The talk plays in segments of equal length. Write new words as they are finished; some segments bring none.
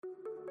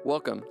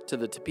Welcome to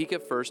the Topeka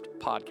First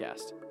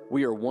podcast.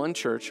 We are one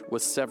church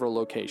with several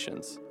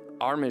locations.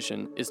 Our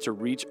mission is to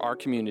reach our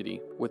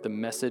community with the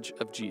message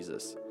of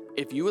Jesus.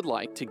 If you would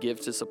like to give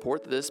to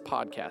support this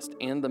podcast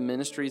and the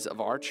ministries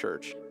of our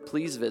church,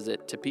 please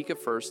visit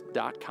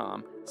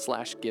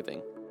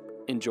topekafirst.com/giving.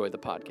 Enjoy the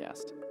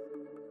podcast.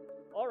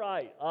 All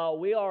right,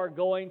 we are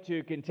going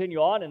to continue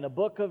on in the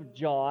book of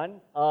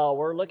John.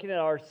 We're looking at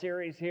our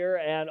series here,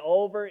 and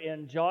over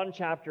in John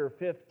chapter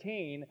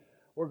 15,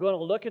 we're going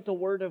to look at the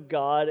Word of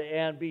God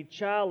and be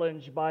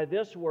challenged by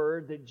this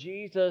word that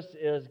Jesus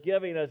is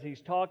giving as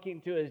He's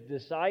talking to His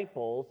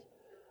disciples.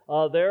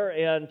 There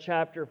in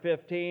chapter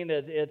 15,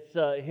 it's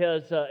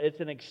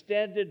an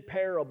extended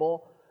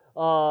parable,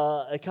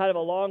 a kind of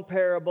a long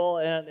parable,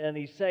 and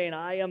He's saying,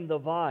 I am the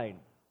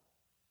vine.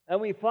 And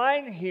we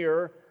find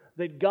here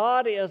that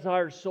God is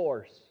our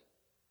source,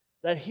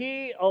 that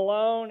He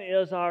alone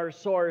is our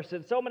source.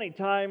 And so many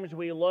times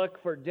we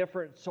look for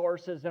different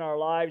sources in our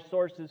lives,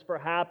 sources for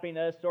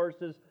happiness,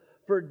 sources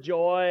for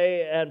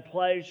joy and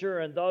pleasure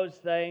and those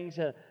things.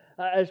 And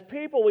as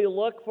people, we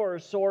look for a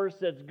source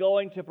that's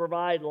going to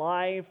provide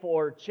life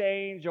or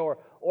change or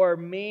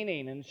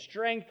meaning and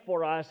strength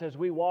for us as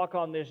we walk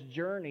on this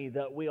journey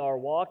that we are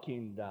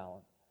walking down.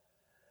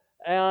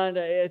 And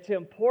it's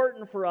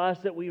important for us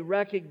that we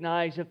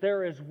recognize that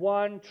there is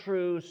one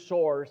true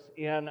source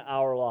in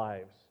our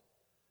lives.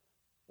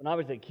 When I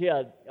was a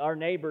kid, our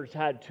neighbors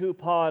had two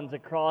ponds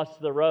across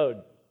the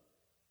road.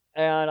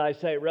 And I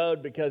say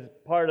road because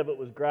part of it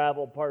was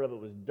gravel, part of it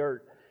was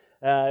dirt.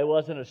 It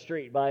wasn't a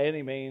street by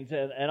any means.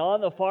 And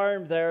on the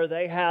farm there,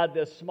 they had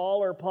this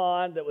smaller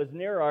pond that was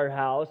near our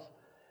house.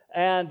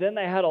 And then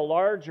they had a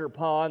larger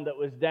pond that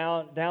was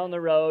down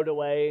the road a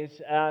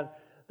ways. And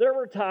there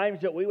were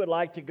times that we would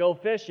like to go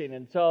fishing.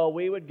 And so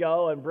we would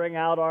go and bring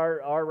out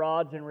our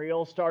rods and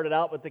reels, started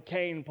out with the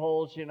cane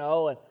poles,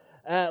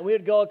 and we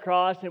would go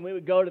across and we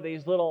would go to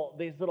these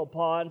little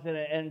ponds and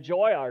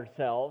enjoy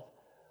ourselves.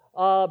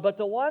 But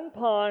the one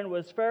pond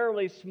was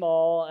fairly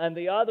small and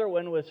the other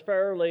one was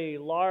fairly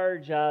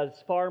large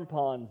as farm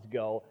ponds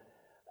go.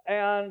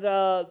 And,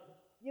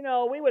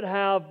 we would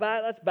have,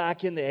 that's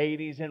back in the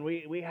 80s, and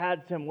we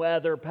had some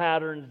weather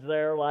patterns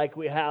there like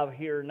we have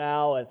here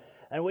now.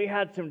 And we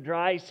had some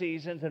dry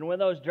seasons. And when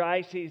those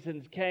dry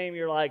seasons came,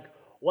 you're like,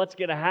 what's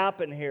going to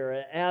happen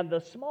here? And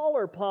the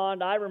smaller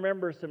pond, I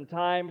remember some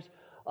times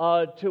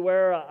to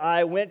where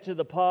I went to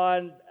the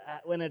pond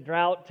in a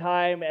drought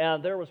time,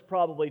 and there was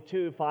probably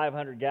 2 to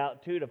 500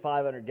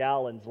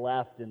 gallons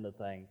left in the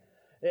thing.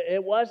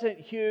 It wasn't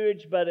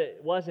huge, but it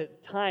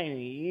wasn't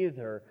tiny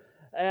either.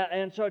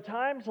 And so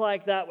times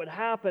like that would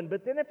happen.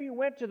 But then if you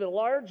went to the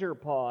larger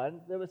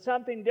pond, there was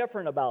something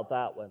different about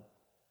that one.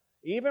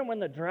 Even when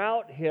the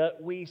drought hit,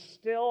 we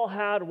still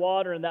had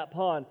water in that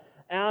pond.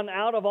 And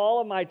out of all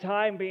of my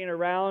time being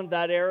around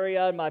that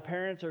area, and my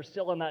parents are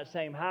still in that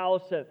same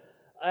house,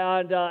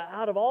 and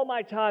out of all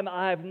my time,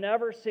 I've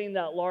never seen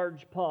that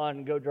large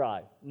pond go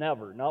dry.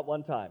 Never, not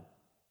one time.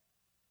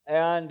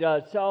 And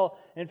so,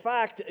 in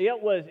fact,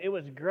 it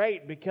was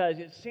great because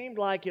it seemed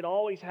like it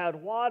always had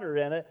water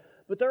in it,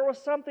 but there was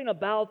something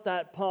about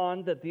that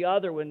pond that the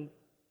other one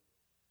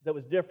that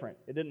was different.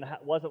 It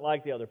wasn't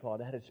like the other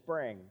pond. It had a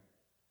spring.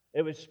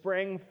 It was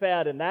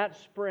spring-fed, and that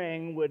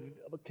spring would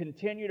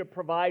continue to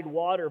provide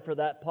water for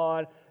that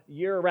pond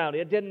year-round.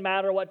 It didn't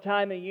matter what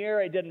time of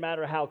year. It didn't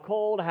matter how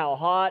cold, how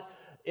hot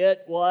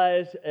it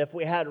was, if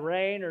we had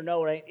rain or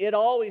no rain. It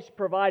always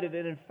provided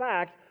it. In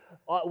fact,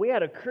 we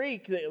had a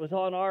creek that was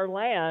on our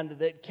land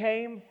that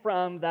came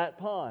from that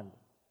pond.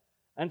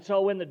 And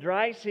so when the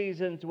dry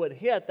seasons would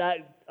hit,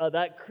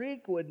 that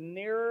creek would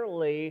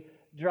nearly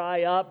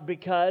dry up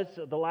because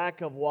of the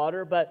lack of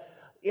water. But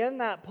in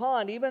that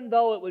pond, even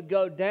though it would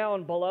go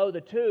down below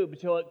the tube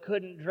so it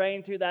couldn't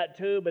drain through that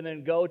tube and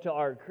then go to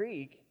our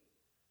creek,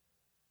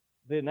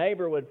 the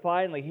neighbor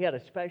he had a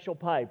special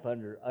pipe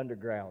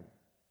underground.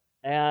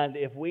 And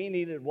if we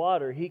needed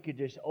water, he could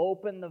just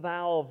open the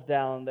valve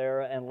down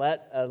there and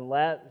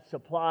let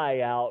supply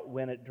out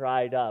when it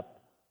dried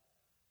up.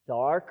 So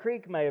our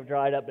creek may have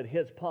dried up, but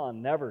his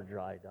pond never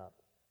dried up.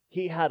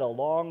 He had a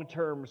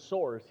long-term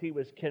source. He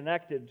was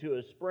connected to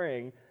a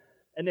spring.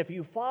 And if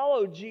you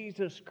follow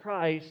Jesus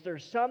Christ,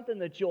 there's something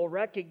that you'll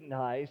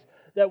recognize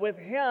that with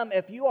Him,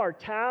 if you are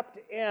tapped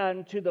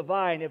into the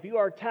vine, if you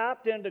are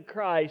tapped into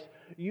Christ,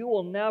 you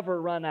will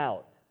never run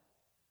out.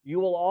 You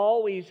will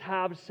always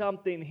have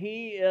something.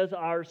 He is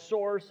our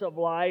source of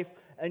life,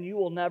 and you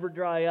will never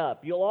dry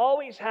up. You'll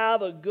always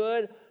have a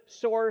good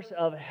source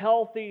of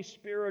healthy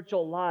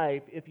spiritual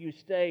life if you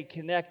stay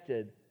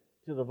connected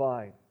to the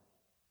vine.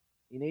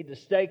 You need to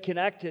stay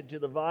connected to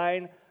the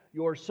vine,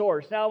 your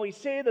source. Now we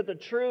see that the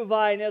true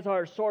vine is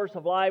our source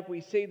of life. We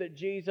see that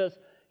Jesus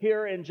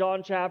here in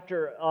John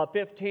chapter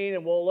 15,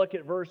 and we'll look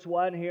at verse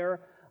 1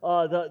 here.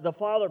 The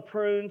Father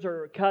prunes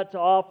or cuts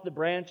off the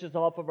branches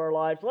off of our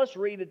lives. Let's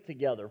read it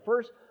together.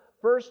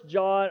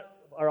 John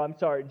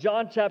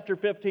chapter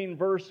 15,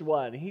 verse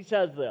 1. He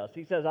says this.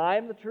 He says, I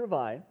am the true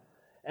vine,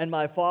 and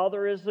my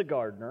Father is the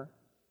gardener.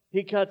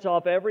 He cuts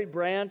off every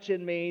branch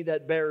in me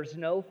that bears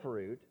no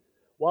fruit,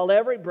 while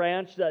every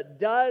branch that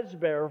does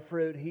bear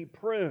fruit He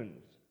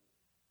prunes,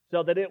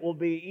 so that it will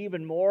be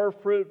even more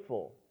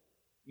fruitful.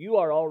 You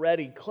are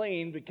already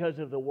clean because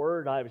of the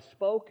word I've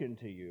spoken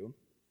to you.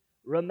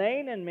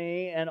 Remain in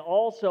me, and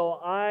also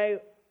I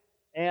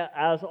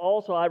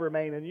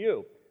remain in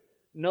you.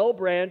 No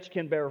branch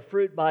can bear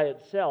fruit by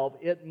itself.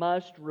 It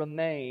must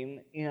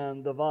remain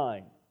in the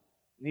vine.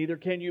 Neither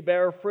can you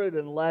bear fruit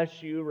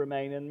unless you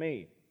remain in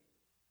me.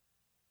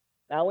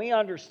 Now we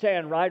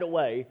understand right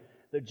away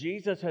that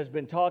Jesus has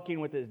been talking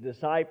with His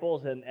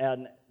disciples,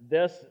 and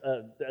this,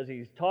 as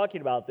He's talking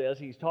about this,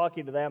 He's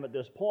talking to them at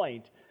this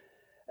point.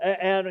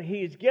 And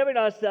He's giving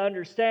us the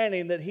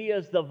understanding that He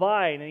is the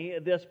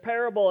vine. This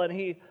parable, and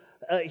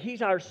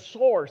He's our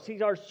source.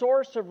 He's our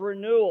source of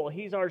renewal.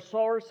 He's our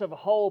source of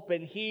hope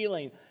and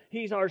healing.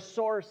 He's our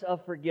source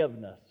of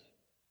forgiveness.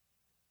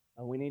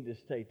 And we need to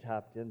stay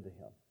tapped into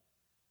Him.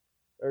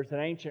 There's an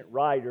ancient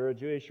writer, a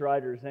Jewish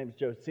writer, his name's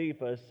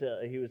Josephus.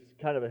 He was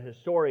kind of a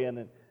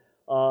historian,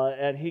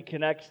 and he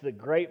connects the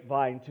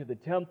grapevine to the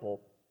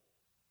temple.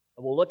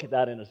 And we'll look at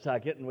that in a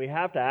second. And we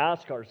have to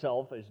ask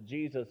ourselves, as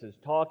Jesus is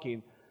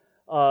talking,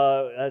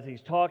 as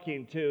He's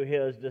talking to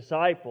His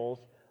disciples,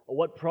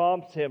 what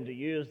prompts Him to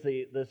use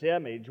this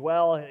image?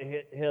 Well,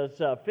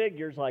 his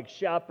figures like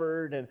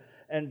shepherd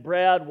and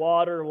bread,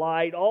 water,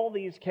 light, all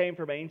these came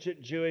from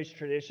ancient Jewish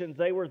traditions.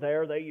 They were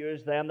there, they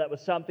used them. That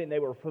was something they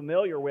were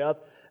familiar with,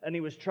 and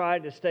He was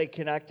trying to stay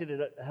connected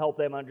and help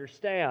them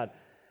understand.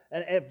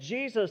 And if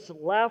Jesus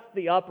left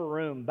the upper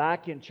room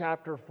back in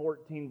chapter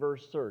 14,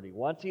 verse 30,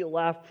 once He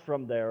left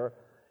from there,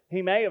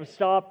 He may have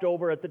stopped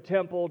over at the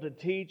temple to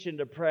teach and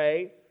to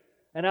pray.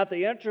 And at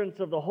the entrance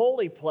of the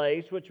holy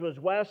place, which was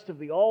west of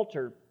the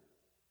altar,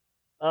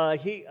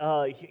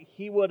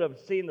 he would have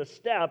seen the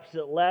steps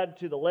that led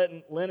to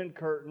the linen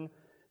curtain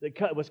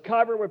that was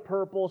covered with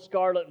purple,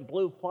 scarlet, and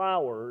blue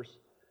flowers.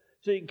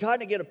 So you can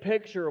kind of get a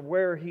picture of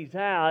where He's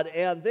at.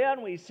 And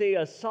then we see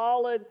a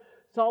solid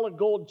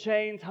gold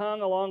chains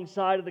hung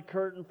alongside of the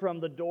curtain from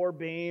the door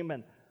beam.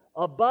 And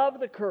above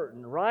the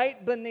curtain,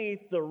 right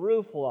beneath the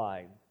roof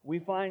line, we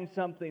find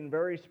something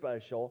very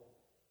special.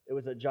 It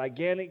was a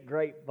gigantic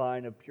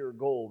grapevine of pure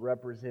gold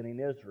representing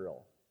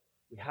Israel.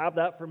 We have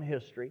that from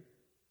history.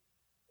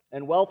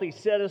 And wealthy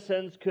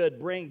citizens could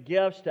bring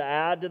gifts to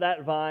add to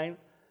that vine.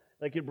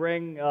 They could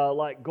bring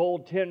like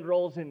gold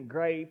tendrils and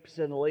grapes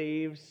and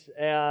leaves.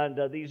 And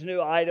these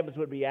new items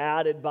would be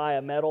added by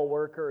a metal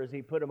worker as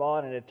he put them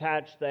on and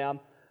attached them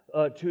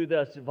to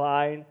this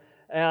vine.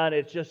 And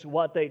it's just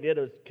what they did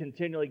was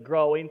continually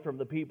growing from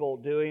the people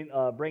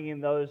bringing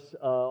those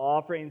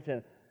offerings.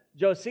 And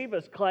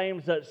Josephus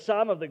claims that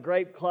some of the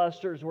grape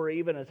clusters were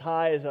even as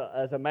high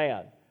as a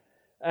man.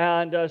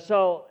 And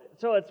so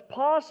it's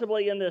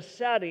possibly in this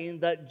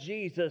setting that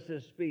Jesus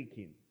is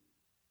speaking.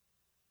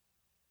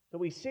 So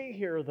we see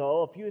here,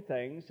 though, a few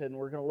things, and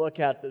we're going to look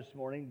at this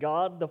morning.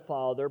 God the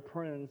Father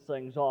prunes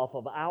things off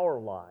of our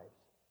lives.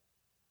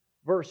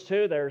 Verse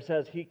 2 there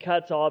says, He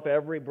cuts off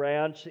every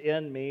branch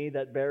in me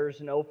that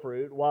bears no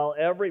fruit, while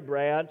every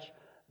branch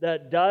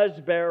that does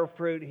bear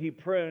fruit He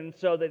prunes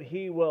so that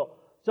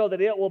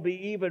it will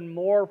be even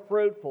more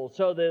fruitful,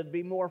 so that it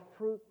be more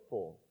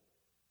fruitful.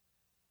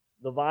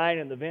 The vine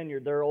and the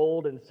vineyard, they're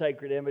old and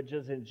sacred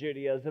images in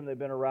Judaism. They've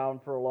been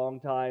around for a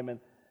long time.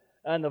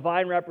 And the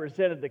vine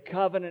represented the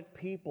covenant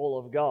people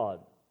of God,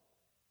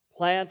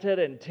 planted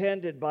and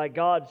tended by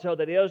God so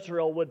that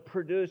Israel would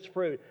produce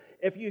fruit.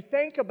 If you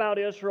think about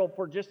Israel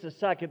for just a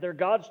second, they're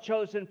God's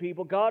chosen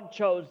people. God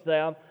chose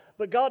them.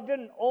 But God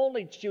didn't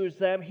only choose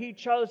them. He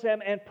chose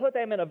them and put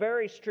them in a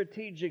very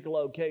strategic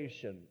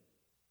location.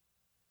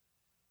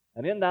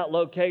 And in that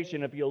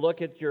location, if you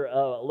look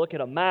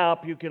at a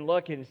map, you can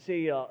look and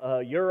see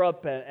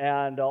Europe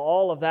and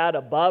all of that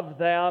above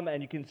them,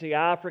 and you can see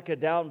Africa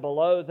down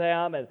below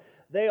them. And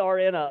they are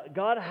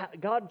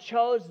God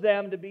chose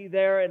them to be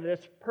there in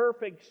this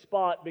perfect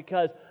spot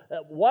because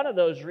one of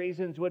those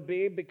reasons would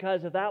be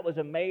because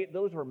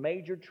those were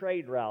major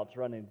trade routes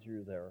running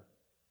through there.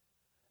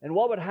 And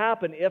what would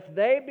happen if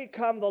they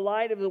become the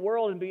light of the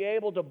world and be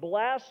able to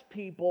bless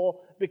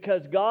people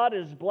because God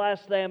has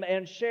blessed them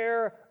and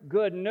share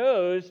good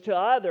news to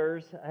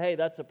others? Hey,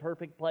 that's a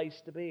perfect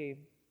place to be.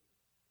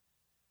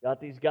 You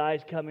got these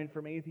guys coming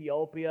from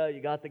Ethiopia.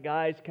 You got the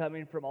guys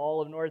coming from all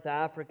of North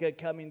Africa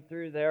coming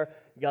through there.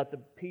 You got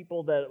the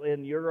people that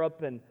in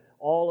Europe and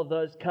all of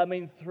those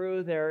coming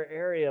through their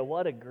area.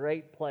 What a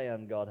great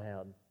plan God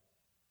had.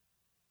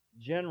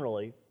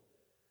 Generally,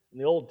 in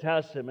the Old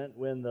Testament,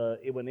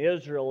 when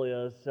Israel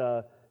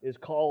is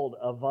called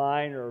a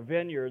vine or a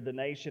vineyard, the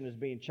nation is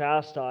being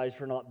chastised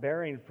for not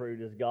bearing fruit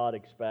as God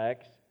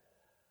expects.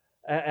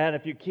 And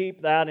if you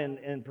keep that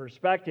in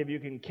perspective, you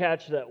can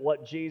catch that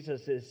what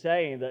Jesus is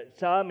saying, that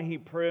some He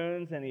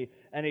prunes and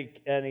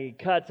he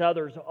cuts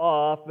others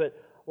off, but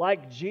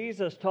like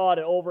Jesus taught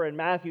it over in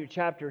Matthew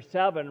chapter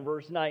 7,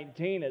 verse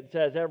 19, it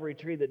says, every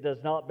tree that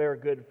does not bear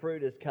good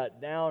fruit is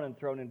cut down and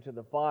thrown into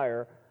the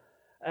fire.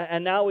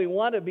 And now we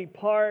want to be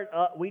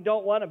we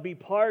don't want to be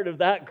part of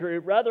that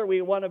group. Rather,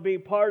 we want to be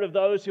part of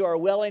those who are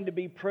willing to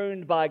be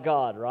pruned by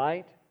God,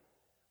 right?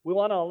 We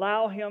want to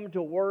allow Him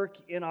to work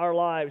in our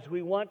lives.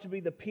 We want to be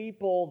the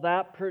people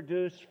that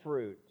produce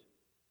fruit.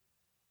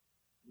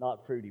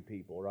 Not fruity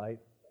people, right?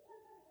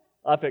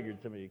 I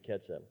figured some of you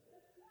catch that.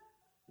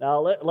 Now,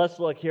 let's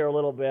look here a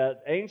little bit.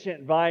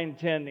 Ancient vine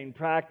tending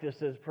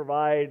practices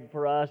provide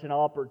for us an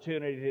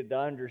opportunity to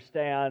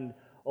understand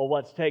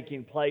what's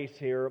taking place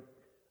here.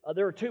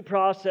 There were two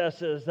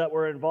processes that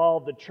were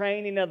involved: the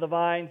training of the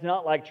vines,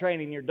 not like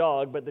training your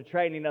dog, but the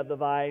training of the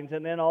vines,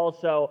 and then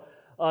also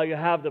you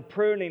have the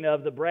pruning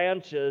of the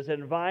branches.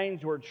 And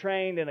vines were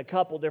trained in a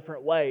couple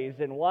different ways.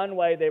 In one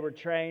way, they were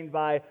trained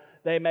by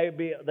they may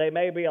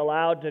be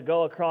allowed to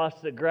go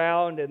across the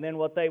ground, and then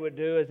what they would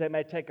do is they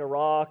may take a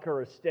rock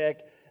or a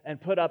stick and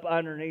put up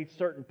underneath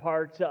certain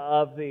parts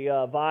of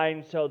the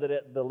vine so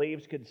that the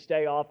leaves could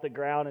stay off the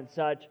ground and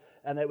such,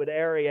 and they would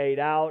aerate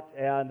out,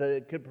 and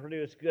it could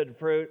produce good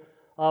fruit.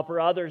 For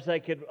others,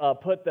 they could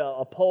put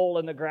a pole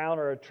in the ground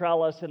or a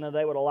trellis, and then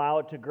they would allow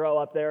it to grow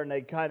up there, and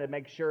they'd kind of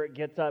make sure it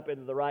gets up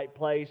into the right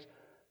place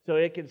so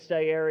it can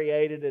stay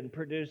aerated and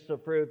produce the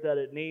fruit that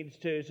it needs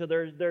to. So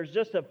there's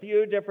just a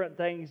few different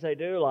things they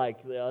do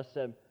like this,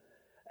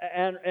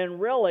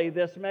 and really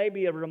this may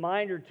be a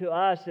reminder to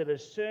us that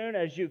as soon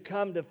as you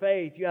come to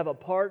faith, you have a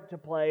part to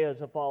play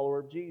as a follower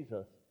of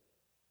Jesus.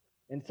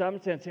 In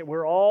some sense,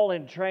 we're all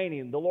in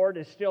training. The Lord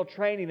is still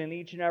training in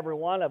each and every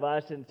one of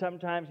us, and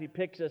sometimes He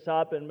picks us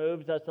up and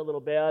moves us a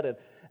little bit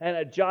and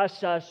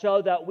adjusts us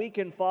so that we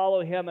can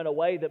follow Him in a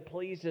way that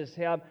pleases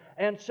Him,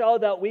 and so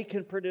that we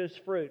can produce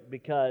fruit,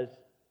 because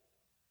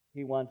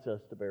He wants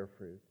us to bear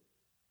fruit.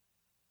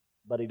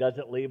 But He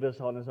doesn't leave us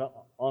on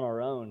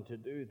our own to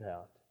do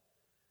that.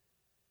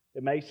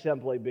 It may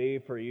simply be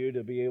for you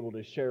to be able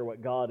to share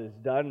what God has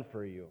done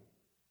for you.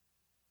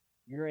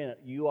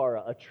 You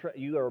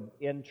are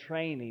in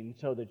training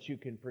so that you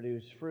can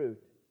produce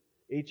fruit.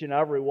 Each and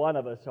every one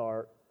of us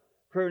are.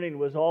 Pruning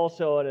was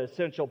also an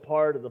essential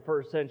part of the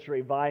first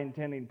century vine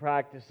tending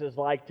practices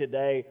like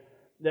today.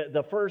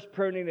 The first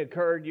pruning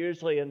occurred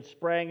usually in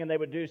spring, and they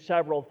would do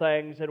several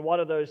things. And one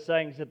of those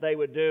things that they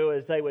would do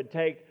is they would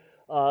take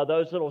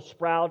those little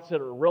sprouts that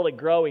are really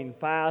growing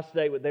fast.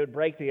 They would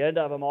break the end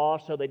of them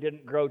off so they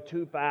didn't grow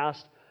too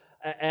fast.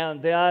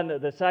 And then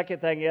the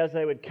second thing is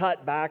they would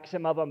cut back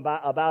some of them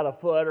about a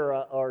foot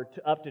or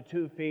up to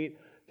 2 feet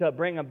to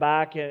bring them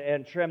back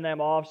and trim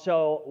them off.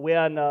 So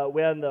when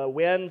the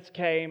winds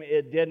came,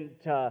 it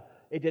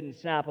didn't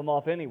snap them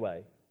off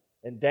anyway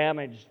and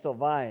damage the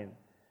vine.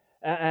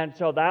 And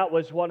so that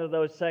was one of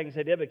those things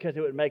they did because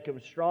it would make them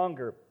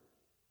stronger.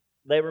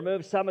 They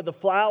removed some of the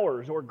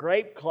flowers or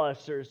grape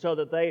clusters so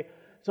that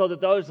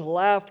those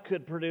left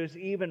could produce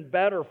even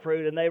better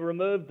fruit. And they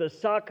removed the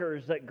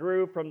suckers that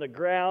grew from the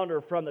ground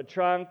or from the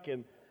trunk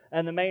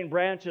and the main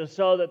branches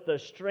so that the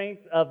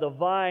strength of the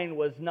vine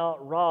was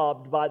not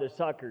robbed by the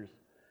suckers.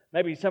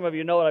 Maybe some of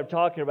you know what I'm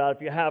talking about.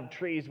 If you have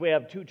trees, we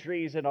have 2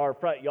 trees in our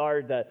front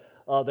yard that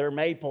they're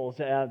maples,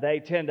 and they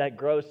tend to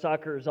grow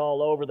suckers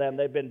all over them.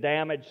 They've been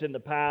damaged in the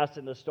past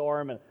in the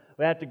storm, and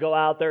we have to go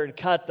out there and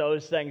cut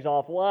those things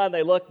off. One,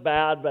 they look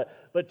bad,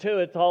 but two,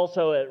 it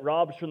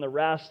robs from the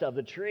rest of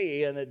the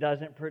tree, and it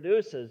doesn't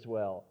produce as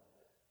well.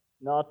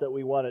 Not that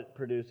we want it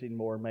producing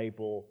more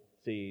maple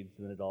seeds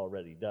than it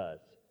already does.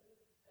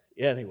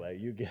 Anyway,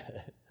 you get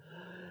it.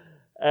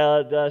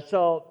 And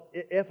so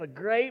if a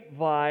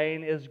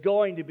grapevine is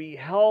going to be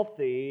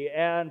healthy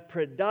and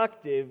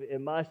productive,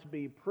 it must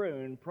be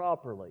pruned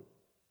properly.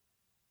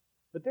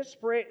 But this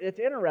spring, it's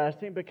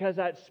interesting because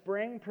that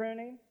spring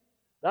pruning,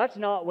 that's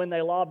not when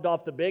they lobbed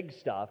off the big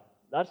stuff.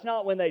 That's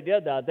not when they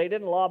did that. They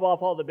didn't lob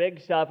off all the big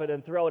stuff and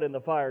then throw it in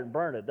the fire and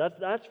burn it.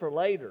 That's for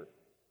later.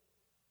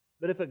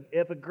 But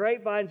if a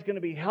grapevine is going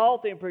to be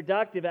healthy and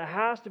productive, it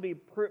has to be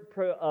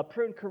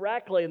pruned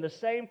correctly. And the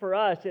same for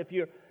us. If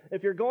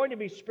you're going to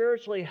be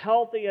spiritually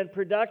healthy and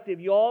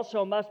productive, you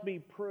also must be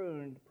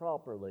pruned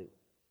properly.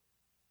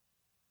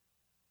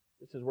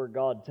 This is where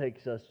God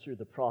takes us through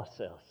the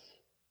process.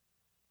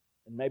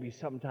 And maybe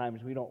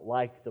sometimes we don't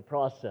like the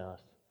process.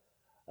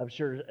 I'm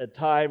sure at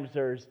times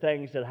there's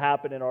things that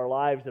happen in our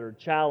lives that are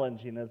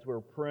challenging as we're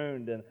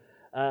pruned and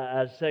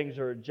as things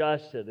are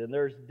adjusted. And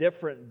there's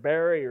different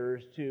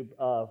barriers to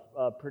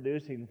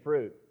producing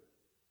fruit.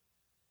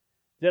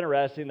 It's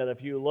interesting that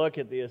if you look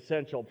at the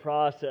essential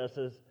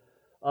processes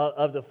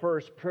of the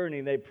first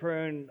pruning, they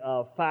prune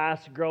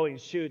fast-growing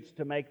shoots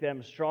to make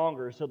them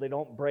stronger so they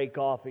don't break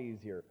off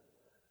easier.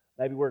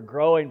 Maybe we're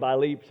growing by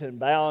leaps and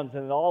bounds,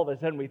 and all of a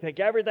sudden we think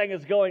everything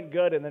is going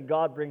good, and then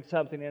God brings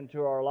something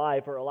into our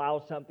life or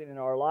allows something in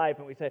our life,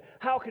 and we say,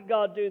 how could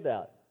God do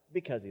that?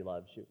 Because He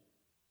loves you.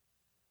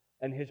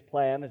 And His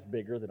plan is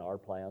bigger than our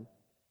plan.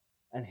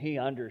 And He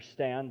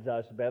understands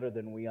us better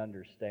than we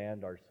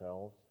understand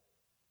ourselves.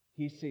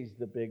 He sees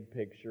the big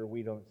picture.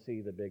 We don't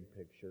see the big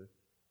picture.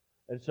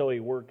 And so He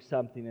works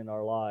something in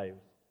our lives.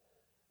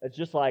 It's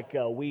just like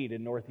wheat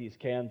in northeast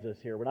Kansas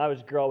here. When I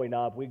was growing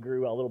up, we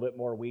grew a little bit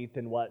more wheat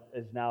than what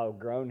is now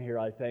grown here,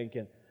 I think.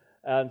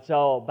 And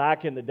so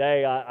back in the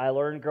day, I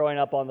learned growing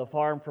up on the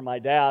farm from my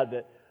dad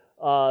that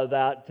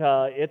that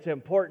it's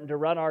important to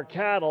run our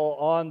cattle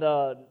on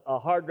the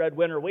hard red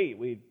winter wheat.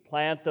 We'd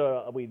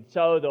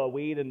sow the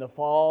wheat in the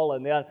fall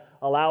and then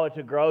allow it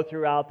to grow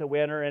throughout the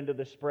winter into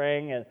the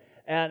spring.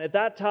 And at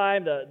that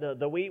time,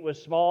 the wheat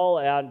was small,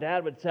 and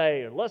Dad would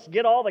say, let's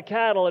get all the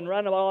cattle and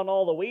run them on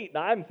all the wheat.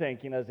 And I'm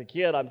thinking, as a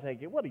kid,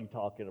 what are you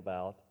talking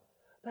about?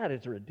 That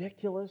is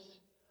ridiculous.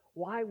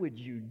 Why would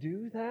you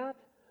do that?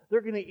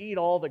 They're going to eat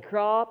all the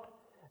crop.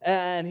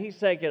 And he's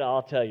thinking,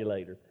 I'll tell you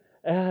later.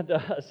 And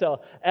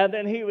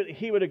then he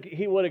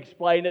would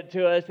explain it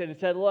to us, and he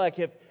said, look,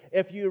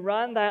 if you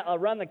run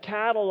the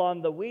cattle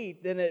on the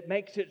wheat, then it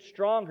makes it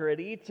stronger. It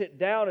eats it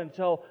down, and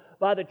so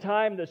by the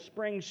time the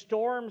spring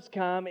storms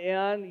come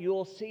in,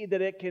 you'll see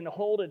that it can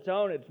hold its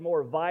own. It's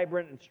more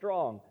vibrant and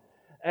strong.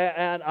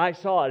 And I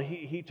saw it.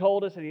 He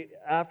told us, and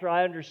after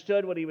I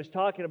understood what he was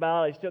talking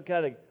about, I still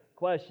kind of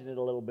questioned it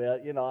a little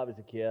bit. You know, I was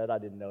a kid. I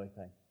didn't know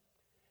anything.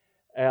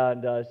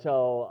 And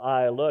so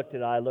I looked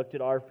at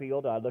our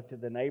field, I looked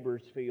at the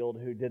neighbor's field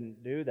who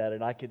didn't do that,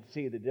 and I could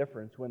see the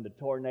difference. When the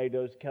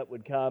tornadoes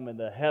would come and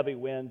the heavy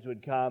winds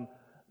would come,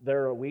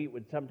 their wheat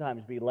would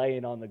sometimes be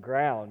laying on the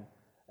ground,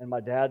 and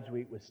my dad's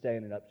wheat was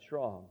standing up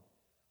strong.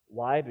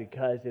 Why?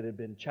 Because it had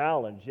been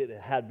challenged. It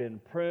had been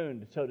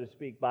pruned, so to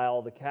speak, by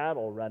all the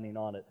cattle running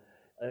on it.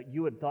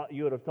 You would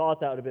have thought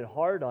that would have been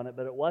hard on it,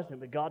 but it wasn't.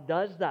 But God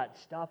does that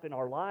stuff in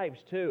our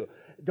lives too.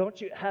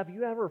 Have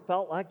you ever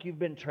felt like you've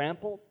been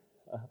trampled?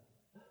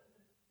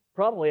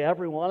 Probably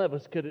every one of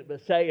us could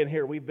say in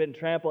here, we've been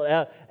trampled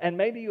out. And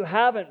maybe you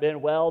haven't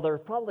been. Well, there'll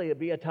probably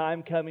be a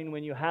time coming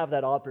when you have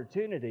that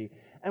opportunity.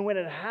 And when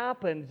it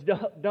happens,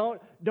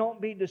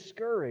 don't be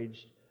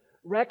discouraged.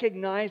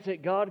 Recognize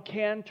that God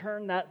can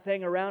turn that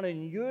thing around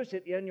and use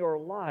it in your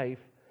life.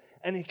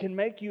 And He can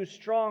make you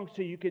strong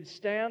so you can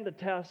stand the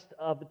test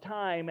of the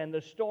time and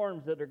the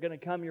storms that are going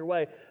to come your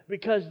way.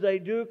 Because they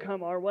do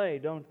come our way,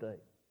 don't they?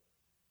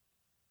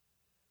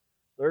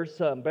 There's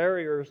some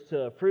barriers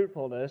to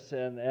fruitfulness,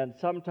 and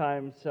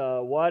sometimes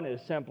one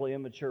is simply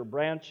immature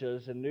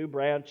branches, and new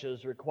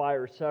branches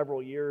require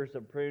several years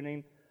of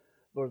pruning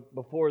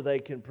before they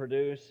can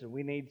produce.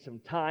 We need some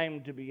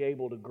time to be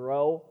able to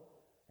grow,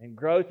 and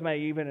growth may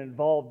even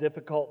involve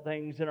difficult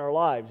things in our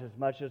lives, as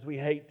much as we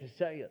hate to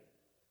say it.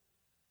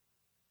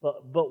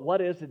 But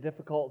what is a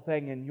difficult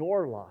thing in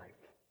your life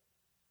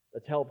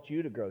that's helped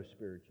you to grow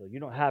spiritually? You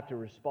don't have to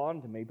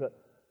respond to me, but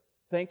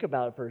think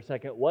about it for a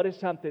second. What is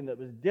something that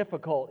was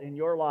difficult in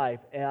your life,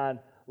 and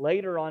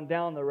later on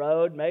down the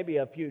road, maybe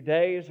a few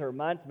days or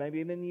months, maybe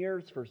even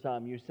years for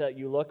some,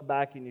 you look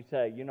back and you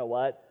say, you know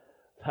what?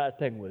 That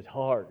thing was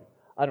hard.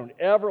 I don't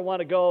ever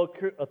want to go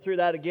through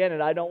that again,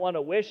 and I don't want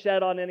to wish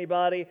that on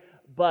anybody,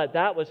 but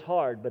that was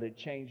hard, but it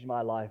changed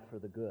my life for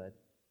the good.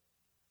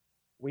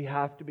 We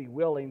have to be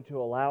willing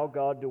to allow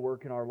God to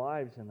work in our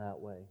lives in that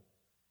way.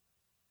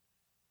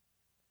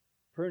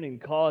 Pruning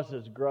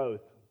causes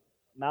growth.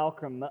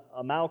 Malcolm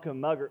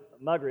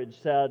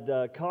Muggeridge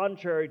said,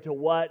 contrary to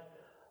what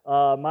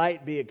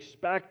might be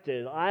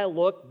expected, I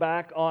look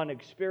back on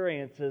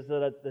experiences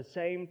that at the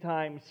same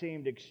time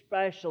seemed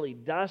especially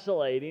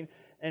desolating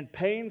and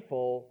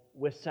painful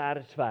with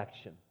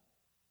satisfaction.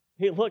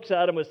 He looks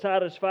at them with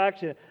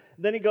satisfaction.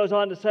 Then he goes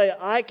on to say,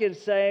 I can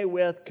say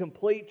with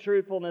complete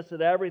truthfulness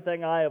that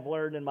everything I have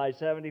learned in my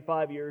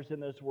 75 years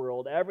in this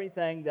world,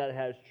 everything that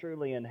has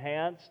truly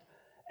enhanced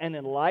and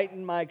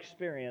enlightened my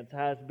experience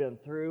has been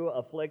through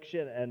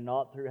affliction and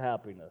not through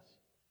happiness.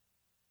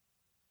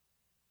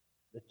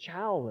 The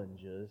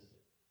challenges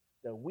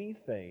that we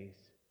face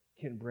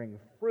can bring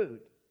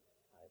fruit.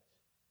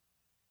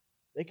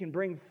 They can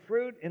bring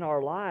fruit in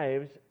our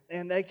lives,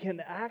 and they can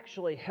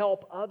actually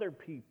help other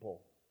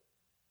people.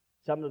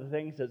 Some of the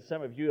things that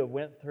some of you have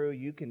went through,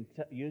 you can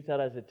use that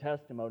as a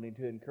testimony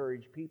to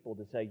encourage people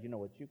to say, you know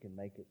what, you can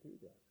make it through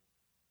this.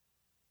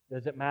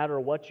 Does it matter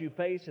what you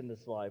face in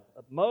this life?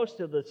 Most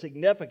of the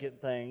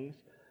significant things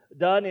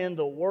done in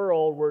the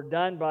world were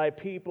done by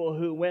people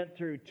who went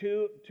through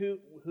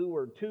who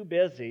were too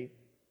busy,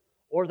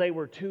 or they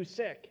were too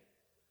sick.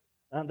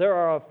 There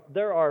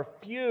are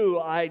few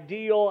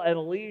ideal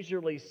and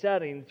leisurely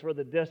settings for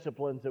the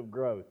disciplines of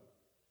growth.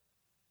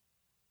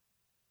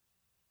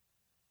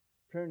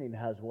 Pruning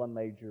has one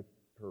major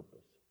purpose,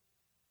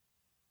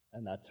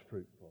 and that's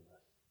fruitfulness.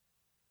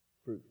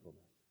 Fruitfulness.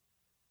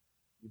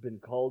 You've been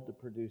called to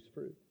produce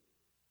fruit.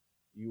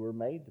 You were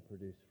made to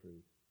produce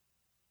fruit.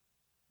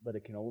 But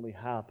it can only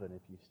happen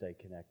if you stay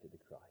connected to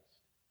Christ.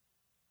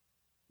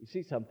 You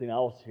see something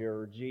else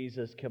here.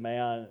 Jesus'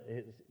 command,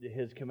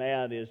 his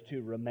command is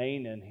to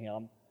remain in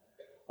Him.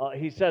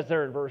 He says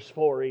there in verse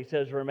 4, He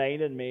says,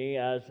 remain in me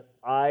as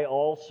I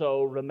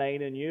also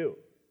remain in you.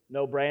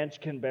 No branch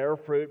can bear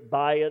fruit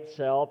by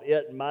itself.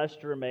 It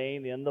must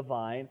remain in the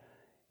vine.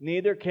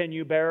 Neither can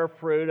you bear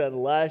fruit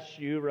unless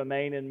you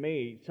remain in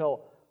me.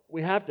 So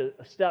we have to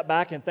step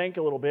back and think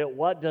a little bit.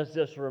 What does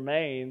this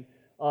remain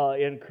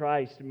in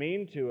Christ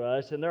mean to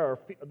us? And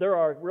there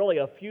are really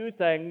a few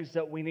things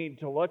that we need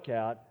to look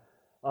at.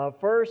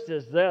 First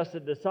is this: the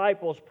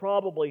disciples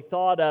probably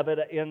thought of it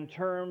in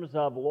terms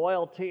of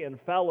loyalty and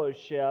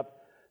fellowship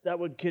that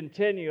would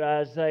continue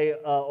as they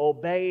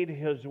obeyed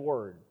His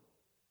Word.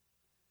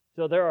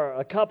 So there are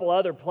a couple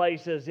other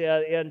places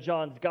in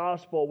John's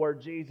Gospel where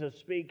Jesus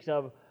speaks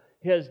of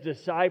His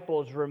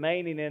disciples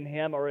remaining in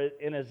Him or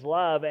in His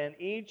love, and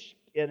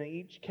in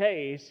each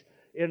case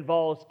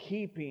involves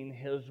keeping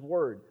His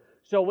Word.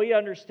 So we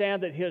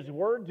understand that His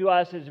Word to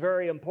us is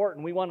very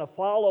important. We want to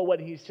follow what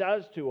He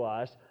says to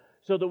us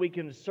so that we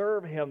can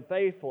serve Him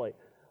faithfully.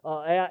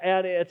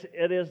 And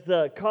it is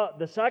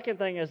the second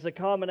thing is the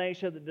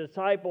combination of the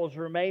disciples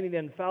remaining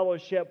in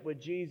fellowship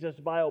with Jesus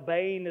by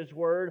obeying His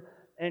Word,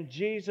 and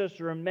Jesus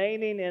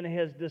remaining in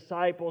His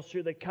disciples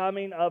through the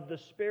coming of the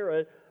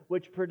Spirit,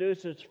 which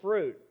produces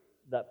fruit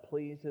that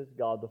pleases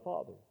God the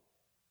Father.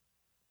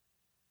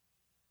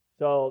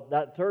 So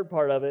that third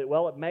part of it,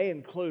 well, it may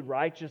include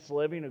righteous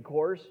living, of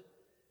course,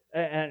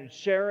 and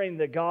sharing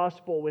the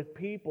gospel with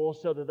people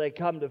so that they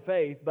come to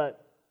faith,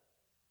 but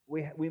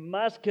we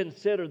must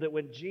consider that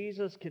when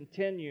Jesus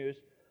continues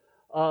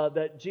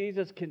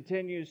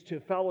to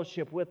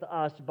fellowship with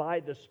us by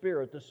the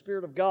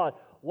Spirit of God.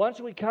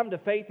 Once we come to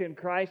faith in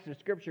Christ, the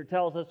Scripture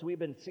tells us we've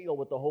been sealed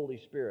with the Holy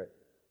Spirit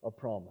of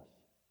promise,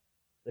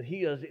 that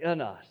He is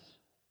in us.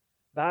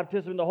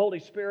 Baptism in the Holy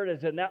Spirit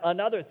is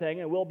another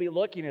thing, and we'll be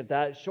looking at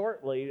that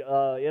shortly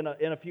in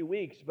a few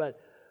weeks.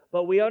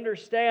 But we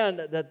understand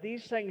that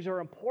these things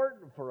are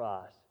important for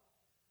us.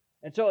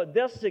 And so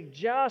this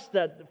suggests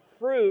that the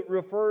fruit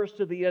refers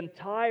to the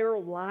entire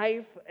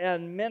life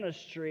and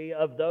ministry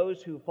of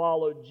those who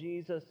followed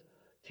Jesus,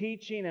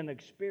 teaching and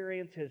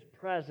experience His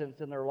presence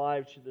in their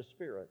lives through the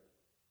Spirit.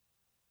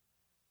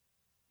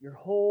 Your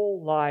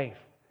whole life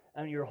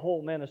and your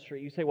whole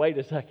ministry. You say, wait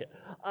a second,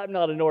 I'm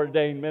not an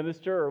ordained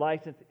minister or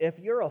licensed. If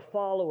you're a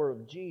follower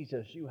of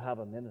Jesus, you have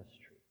a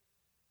ministry.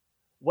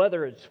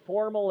 Whether it's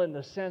formal in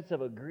the sense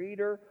of a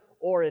greeter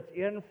or it's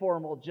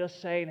informal,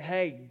 just saying,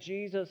 hey,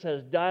 Jesus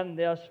has done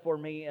this for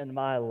me in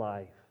my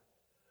life.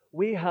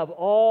 We have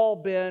all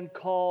been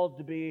called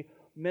to be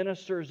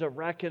ministers of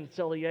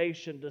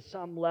reconciliation to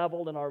some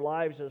level in our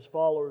lives as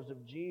followers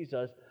of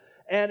Jesus.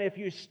 And if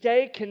you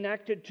stay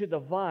connected to the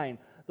vine,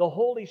 the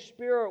Holy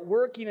Spirit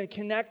working and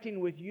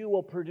connecting with you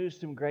will produce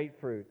some great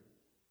fruit.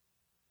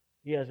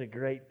 He has a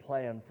great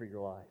plan for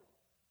your life.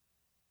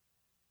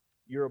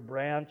 You're a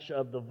branch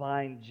of the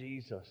vine,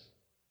 Jesus.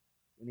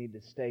 We need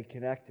to stay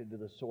connected to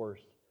the source.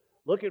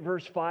 Look at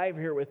verse 5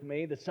 here with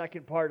me. The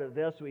second part of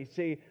this, we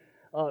see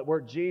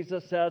where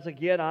Jesus says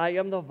again, I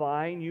am the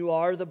vine, you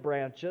are the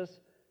branches.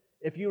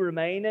 If you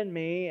remain in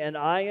me and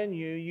I in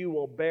you, you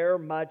will bear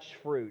much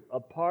fruit.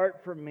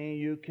 Apart from me,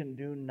 you can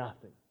do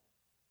nothing.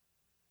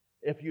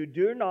 If you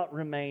do not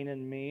remain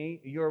in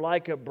me, you're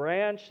like a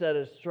branch that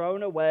is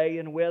thrown away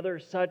and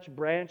withers. Such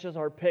branches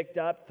are picked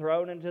up,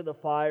 thrown into the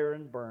fire,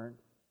 and burned.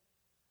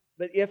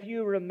 But if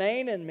you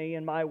remain in me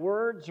and my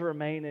words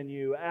remain in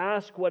you,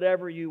 ask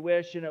whatever you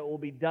wish and it will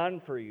be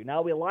done for you.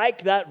 Now we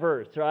like that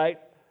verse, right?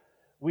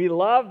 We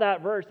love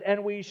that verse,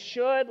 and we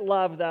should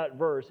love that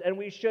verse, and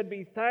we should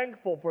be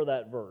thankful for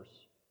that verse.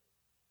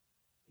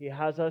 He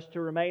has us to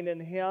remain in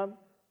Him.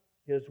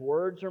 His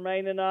words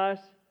remain in us.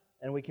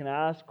 And we can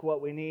ask what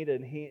we need,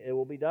 and it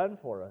will be done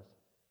for us.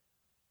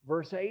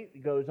 Verse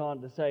 8 goes on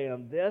to say,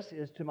 and this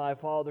is to my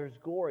Father's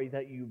glory,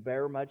 that you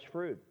bear much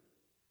fruit,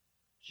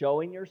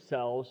 showing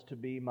yourselves to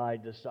be my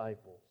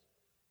disciples.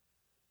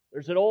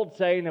 There's an old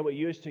saying that we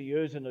used to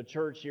use in the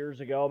church years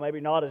ago, maybe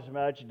not as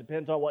much. It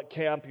depends on what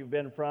camp you've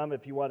been from,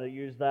 if you want to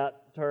use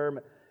that term.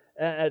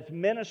 As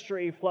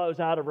ministry flows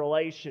out of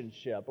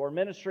relationship, or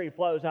ministry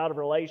flows out of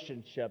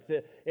relationships.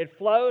 It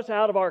flows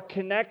out of our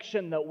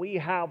connection that we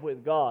have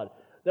with God,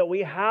 that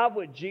we have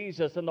with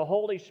Jesus and the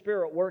Holy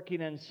Spirit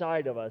working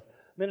inside of us.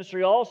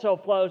 Ministry also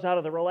flows out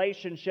of the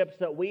relationships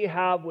that we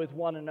have with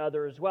one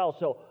another as well.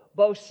 So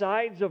both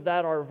sides of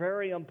that are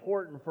very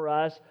important for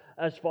us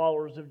as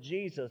followers of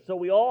Jesus. So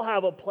we all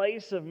have a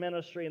place of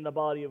ministry in the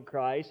body of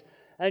Christ.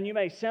 And you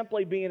may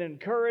simply be an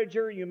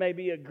encourager, you may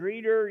be a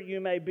greeter, you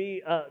may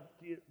be,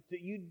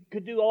 you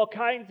could do all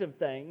kinds of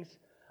things.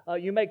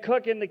 You may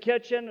cook in the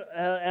kitchen,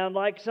 and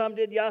like some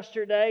did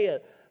yesterday,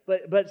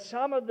 But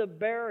some of the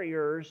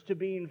barriers to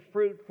being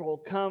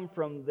fruitful come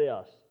from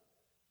this: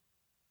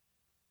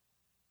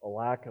 a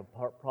lack of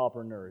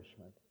proper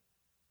nourishment.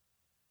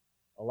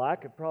 A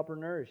lack of proper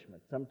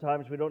nourishment.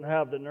 Sometimes we don't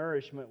have the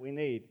nourishment we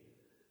need.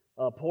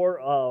 A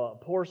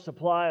poor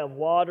supply of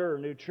water or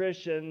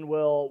nutrition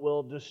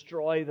will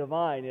destroy the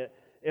vine.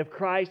 If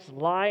Christ's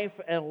life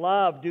and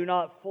love do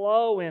not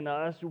flow in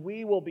us,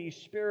 we will be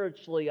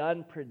spiritually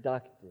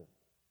unproductive.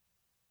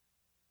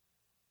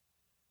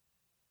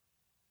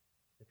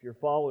 If you're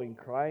following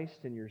Christ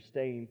and you're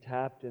staying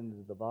tapped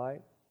into the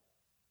vine,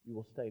 you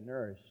will stay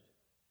nourished,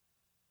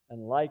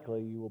 and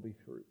likely you will be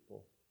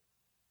fruitful.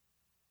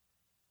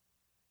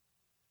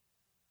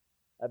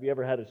 Have you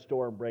ever had a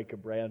storm break a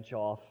branch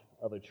off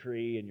of a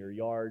tree in your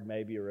yard,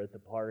 maybe, or at the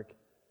park?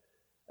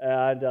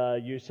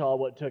 And you saw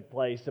what took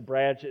place. The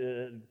branch,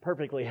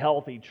 perfectly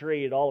healthy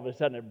tree, and all of a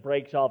sudden it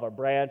breaks off a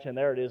branch, and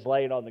there it is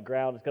laying on the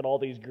ground. It's got all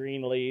these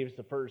green leaves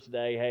the first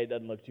day. Hey, it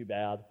doesn't look too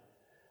bad.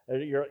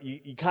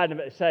 You kind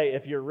of say,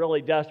 if you're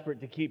really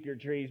desperate to keep your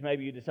trees,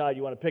 maybe you decide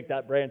you want to pick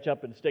that branch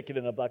up and stick it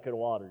in a bucket of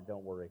water.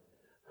 Don't worry.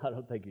 I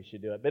don't think you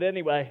should do it. But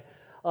anyway,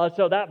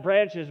 so that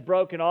branch is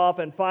broken off,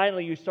 and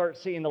finally you start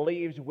seeing the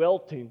leaves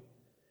wilting.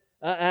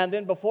 And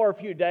then before a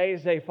few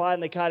days, they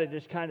finally kind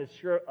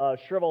of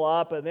shrivel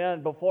up, and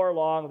then before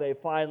long, they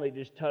finally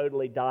just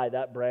totally die.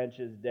 That branch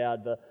is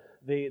dead.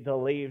 The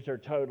leaves are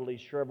totally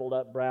shriveled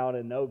up brown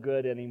and no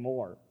good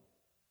anymore.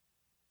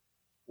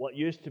 What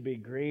used to be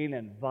green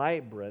and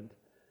vibrant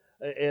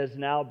is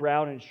now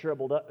brown and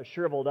shriveled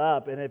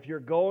up. And if you're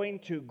going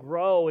to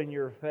grow in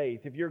your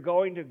faith, if you're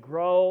going to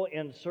grow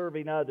in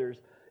serving others,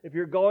 if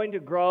you're going to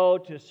grow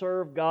to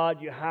serve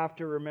God, you have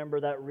to remember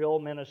that real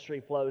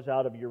ministry flows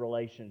out of your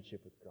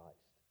relationship with Christ.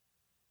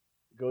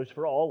 It goes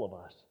for all of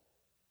us.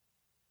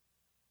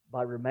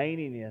 By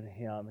remaining in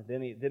Him,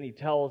 then he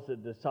tells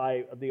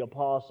the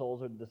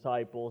apostles and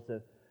disciples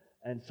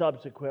and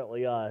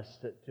subsequently us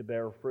to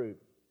bear fruit.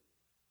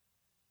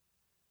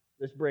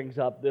 This brings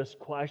up this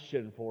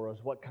question for us.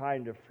 What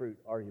kind of fruit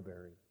are you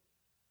bearing?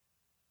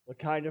 What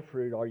kind of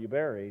fruit are you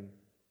bearing?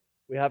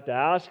 We have to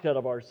ask that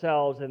of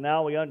ourselves, and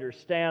now we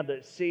understand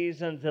that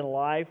seasons in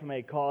life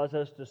may cause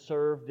us to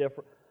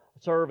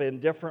serve in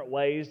different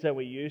ways than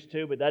we used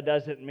to, but that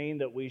doesn't mean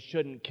that we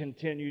shouldn't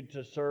continue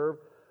to serve.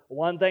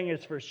 One thing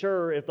is for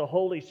sure, if the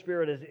Holy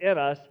Spirit is in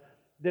us,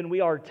 then we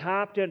are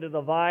tapped into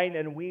the vine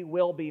and we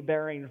will be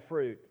bearing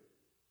fruit.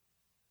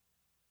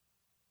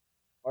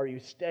 Are you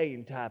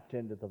staying tapped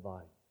into the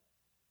vine?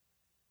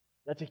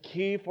 That's a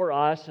key for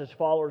us as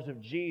followers of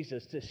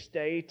Jesus, to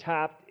stay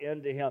tapped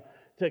into Him,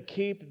 to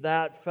keep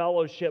that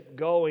fellowship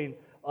going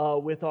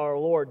with our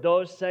Lord.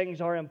 Those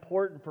things are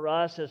important for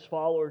us as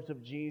followers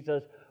of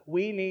Jesus.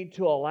 We need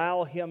to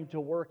allow Him to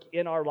work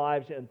in our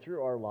lives and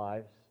through our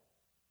lives.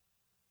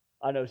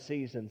 I know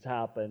seasons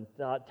happen.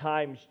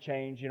 Times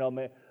change.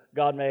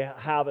 God may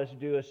have us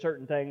do a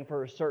certain thing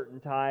for a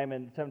certain time,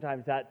 and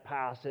sometimes that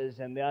passes,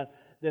 and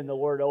then the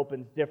Lord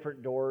opens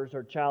different doors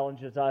or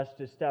challenges us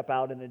to step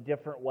out in a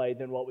different way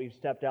than what we've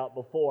stepped out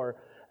before.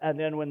 And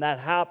then when that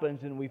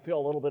happens and we feel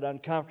a little bit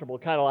uncomfortable,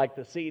 kind of like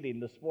the seating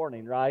this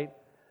morning, right?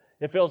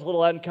 It feels a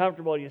little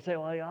uncomfortable. You say,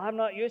 well, I'm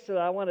not used to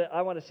that. I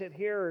want to sit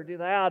here or do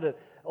that.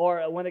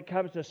 Or when it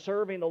comes to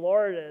serving the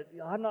Lord,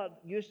 I'm not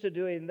used to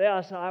doing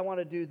this. I want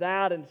to do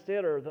that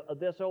instead, or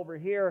this over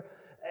here.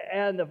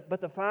 But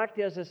the fact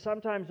is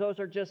sometimes those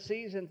are just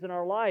seasons in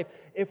our life.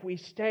 If we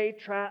stay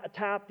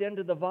tapped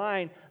into the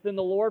vine, then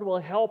the Lord will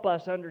help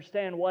us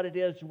understand what it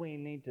is we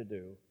need to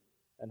do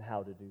and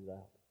how to do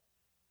that.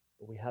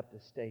 But we have to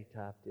stay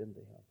tapped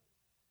into Him.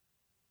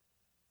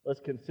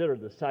 Let's consider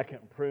the second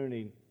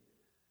pruning.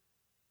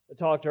 I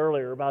talked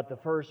earlier about the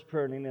first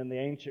pruning in the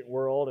ancient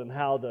world and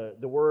how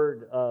the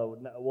word,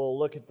 we'll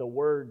look at the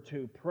word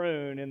to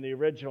prune in the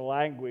original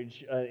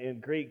language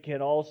in Greek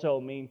can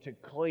also mean to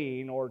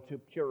clean or to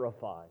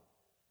purify.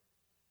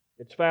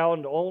 It's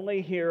found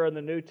only here in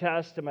the New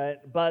Testament,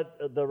 but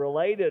the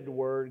related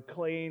word,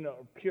 clean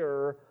or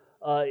pure,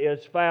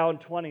 is found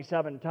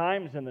 27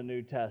 times in the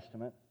New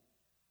Testament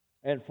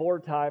and 4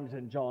 times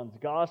in John's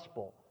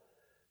Gospel.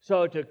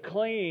 So to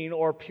clean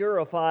or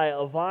purify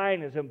a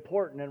vine is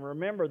important. And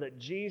remember that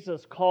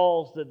Jesus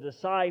calls the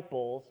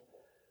disciples,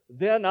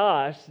 then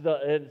us,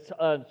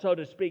 so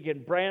to speak,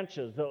 in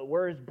branches.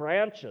 We're His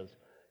branches.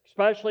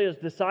 Especially as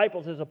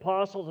disciples, as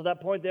apostles, at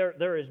that point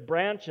there is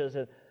branches.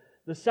 And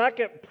the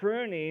second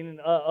pruning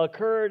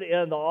occurred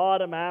in the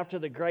autumn after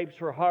the grapes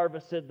were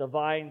harvested, the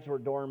vines were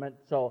dormant.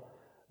 So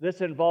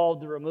this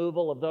involved the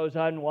removal of those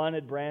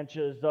unwanted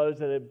branches, those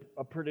that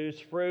had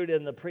produced fruit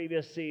in the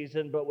previous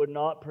season but would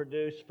not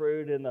produce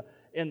fruit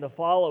in the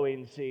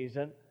following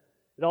season.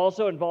 It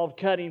also involved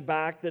cutting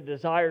back the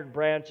desired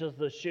branches,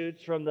 the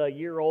shoots from the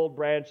year-old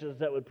branches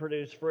that would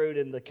produce fruit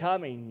in the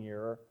coming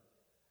year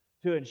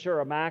to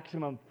ensure a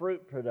maximum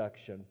fruit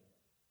production.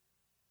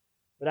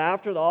 But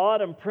after the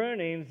autumn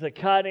prunings, the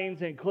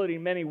cuttings,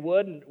 including many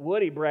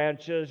woody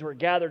branches, were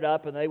gathered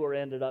up and they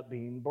ended up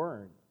being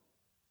burned.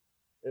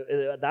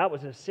 That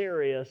was a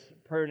serious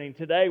pruning.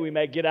 Today we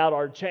may get out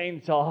our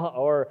chainsaw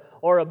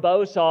or a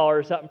bow saw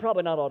or something,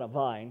 probably not on a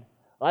vine.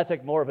 I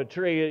think more of a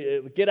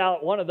tree. Get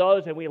out one of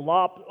those and we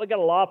got